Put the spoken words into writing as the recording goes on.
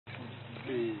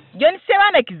John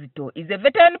Ssebaana Kizito is a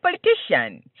veteran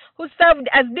politician who served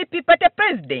as DP party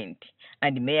president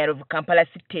and mayor of Kampala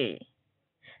City.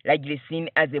 Largely seen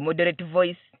as a moderate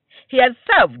voice, he has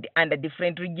served under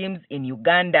different regimes in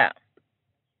Uganda.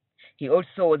 He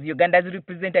also was Uganda's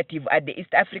representative at the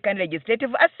East African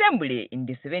Legislative Assembly in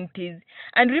the 70s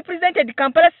and represented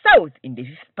Kampala South in the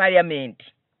 5th Parliament.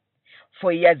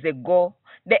 4 years ago,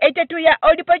 the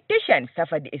 82-year-old politician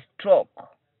suffered a stroke.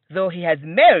 Though he has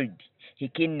married, he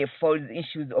keenly follows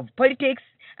issues of politics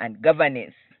and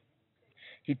governance.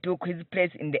 He took his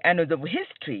place in the annals of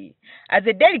history as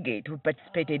a delegate who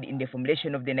participated in the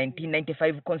formulation of the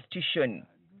 1995 Constitution.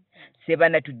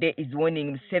 Ssebaana today is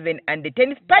warning Museveni and the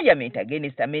 10th Parliament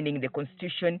against amending the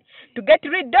Constitution to get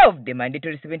rid of the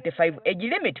mandatory 75 age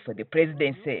limit for the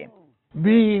presidency.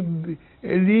 Being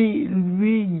a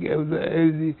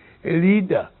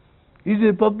leader is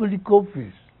a public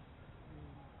office.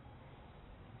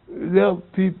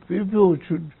 People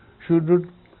should not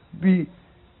be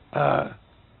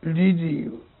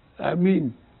leading,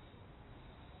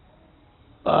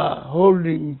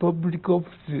 holding public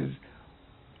offices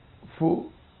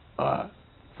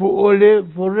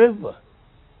forever.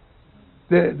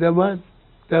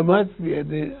 There must be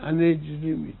an age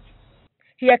limit.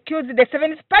 He accused the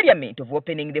 7th Parliament of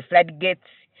opening the floodgates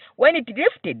when it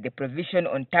lifted the provision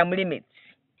on term limits.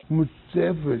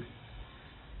 Museveni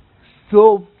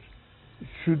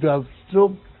should have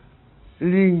stopped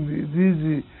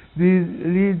leading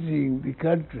the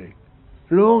country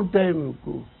long time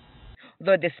ago.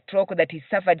 Though the stroke that he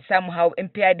suffered somehow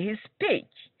impaired his speech,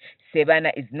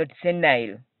 Ssebaana is not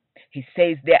senile. He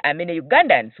says there are many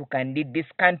Ugandans who can lead this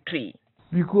country.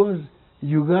 Because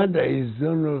Uganda is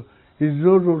not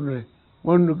only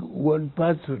one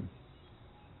person.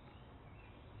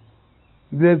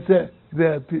 There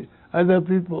are other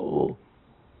people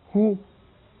who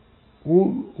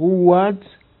want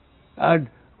and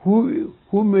who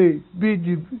may be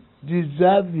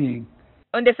deserving.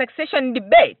 On the succession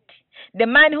debate, the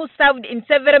man who served in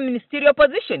several ministerial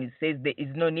positions says there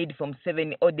is no need for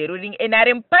Museveni or the ruling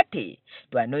NRM party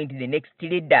to anoint the next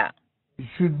leader. It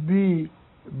should be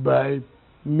by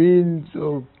means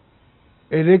of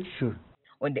election.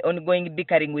 On the ongoing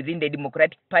bickering within the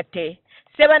Democratic Party,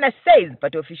 Ssebaana says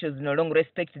party officials no longer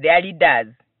respect their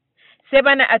leaders.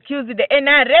 Ssebaana accused the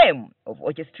NRM of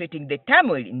orchestrating the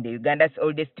turmoil in the Uganda's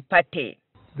oldest party.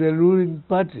 The ruling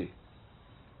party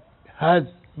has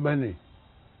money.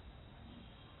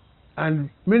 And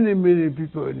many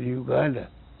people in Uganda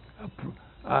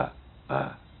are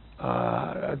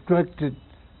attracted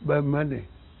by money.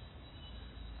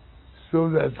 So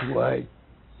that's why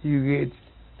you get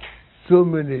so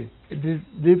many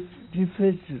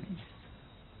defections.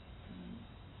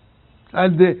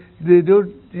 And they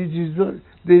don't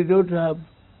have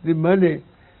the money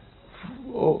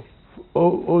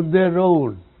on their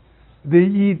own. They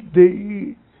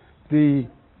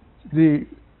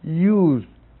use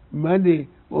money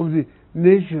of the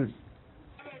nation.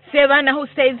 Ssebaana, who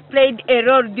says played a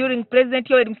role during President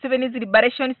Yoweri Museveni's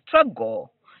liberation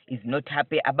struggle, is not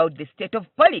happy about the state of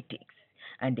politics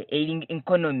and the ailing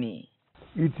economy.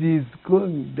 It is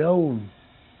going down.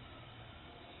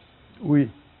 The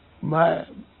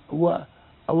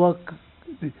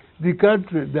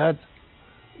country that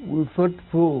we fought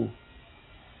for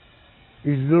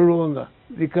is no longer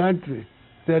the country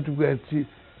that we are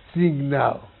seeing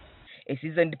now. A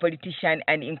seasoned politician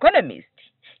and economist,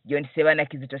 John Ssebana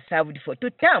Kizito served for 2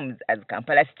 terms as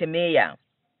Kampala City Mayor.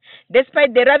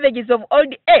 Despite the ravages of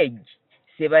old age,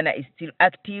 Ssebaana is still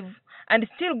active and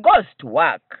still goes to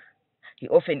work. He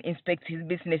often inspects his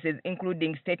businesses,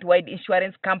 including statewide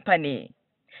insurance company.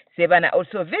 Ssebaana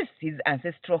also visits his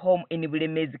ancestral home in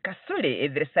Bulemezi, Kasule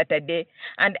every Saturday,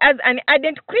 and as an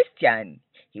ardent Christian,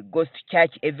 he goes to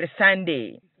church every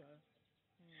Sunday.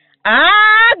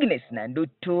 Agness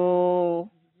Nandutu,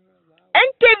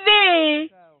 NTV,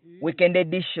 Weekend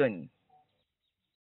Edition.